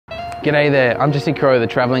G'day there, I'm Crowe, the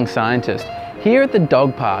travelling scientist, here at the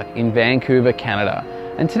dog park in Vancouver, Canada.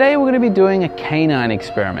 And today we're going to be doing a canine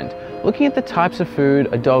experiment, looking at the types of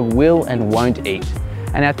food a dog will and won't eat.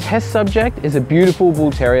 And our test subject is a beautiful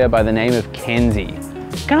Bull Terrier by the name of Kenzie.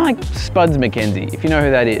 Kind of like Spuds McKenzie, if you know who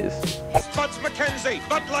that is. Spuds McKenzie,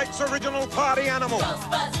 Bud Light's original party animal. Go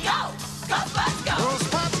Spuds, go! Go Spuds, go! Go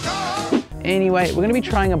Spuds, go! Anyway, we're going to be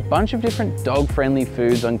trying a bunch of different dog-friendly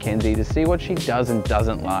foods on Kenzie to see what she does and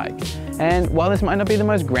doesn't like. And while this might not be the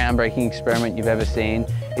most groundbreaking experiment you've ever seen,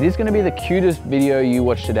 it is going to be the cutest video you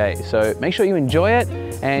watch today. So make sure you enjoy it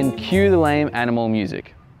and cue the lame animal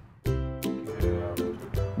music.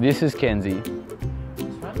 This is Kenzie.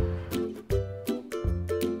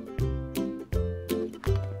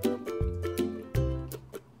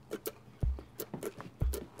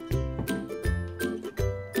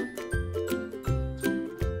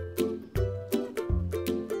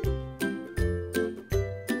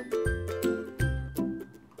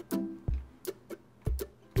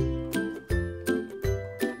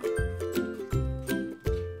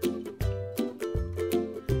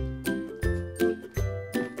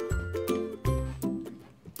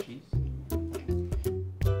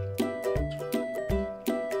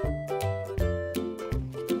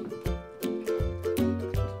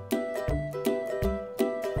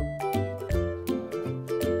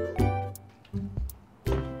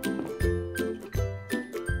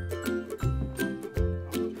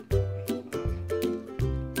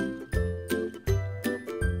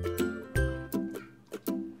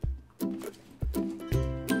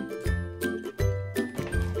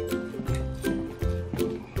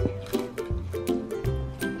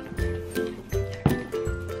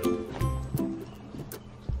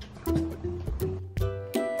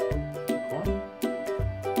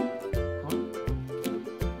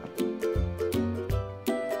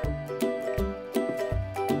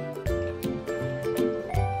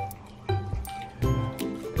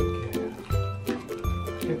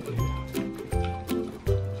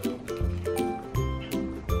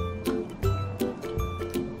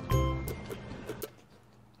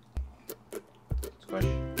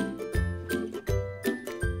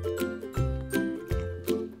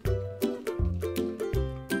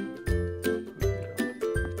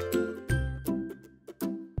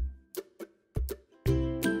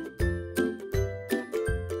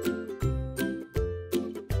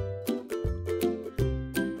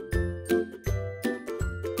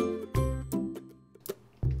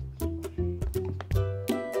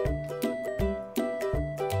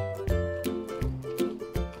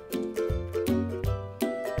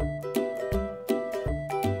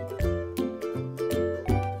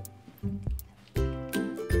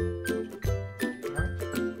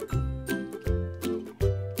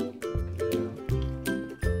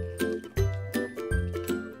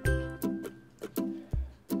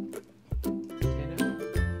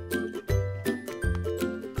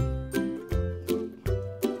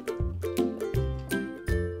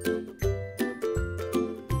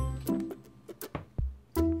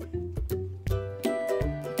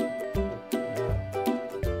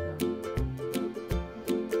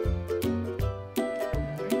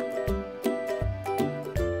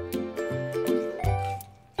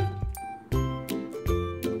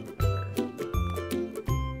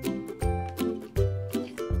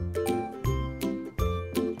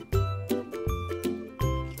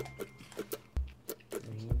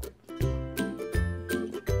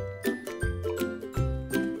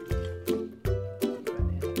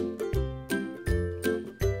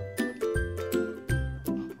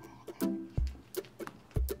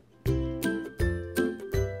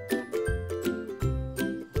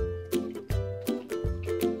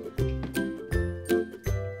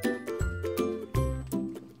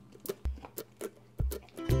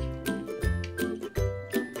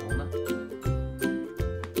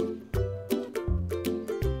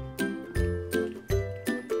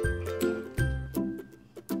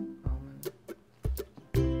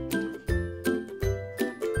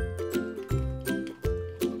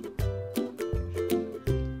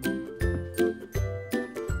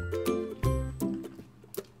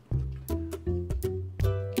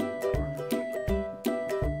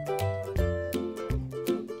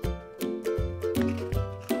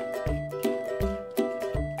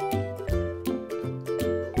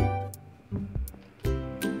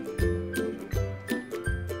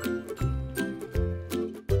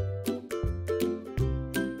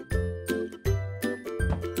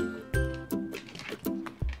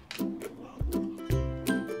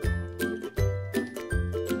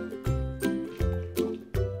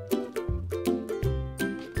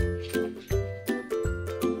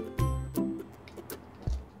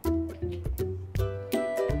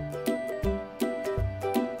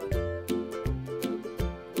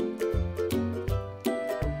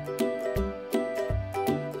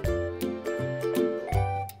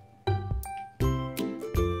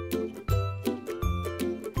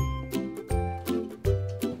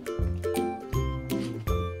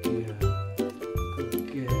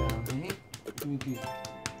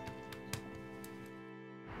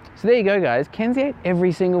 So there you go, guys. Kenzie ate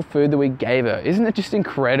every single food that we gave her. Isn't it just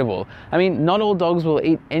incredible? I mean, not all dogs will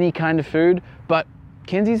eat any kind of food, but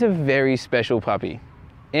Kenzie's a very special puppy.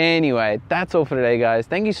 Anyway, that's all for today, guys.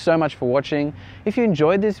 Thank you so much for watching. If you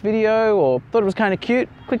enjoyed this video or thought it was kind of cute,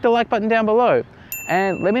 click the like button down below.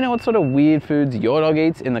 And let me know what sort of weird foods your dog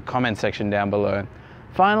eats in the comment section down below.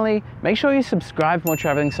 Finally, make sure you subscribe for more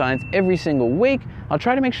traveling science every single week. I'll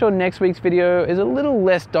try to make sure next week's video is a little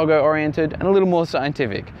less doggo oriented and a little more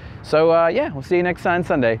scientific. So yeah, we'll see you next Science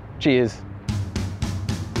Sunday. Cheers.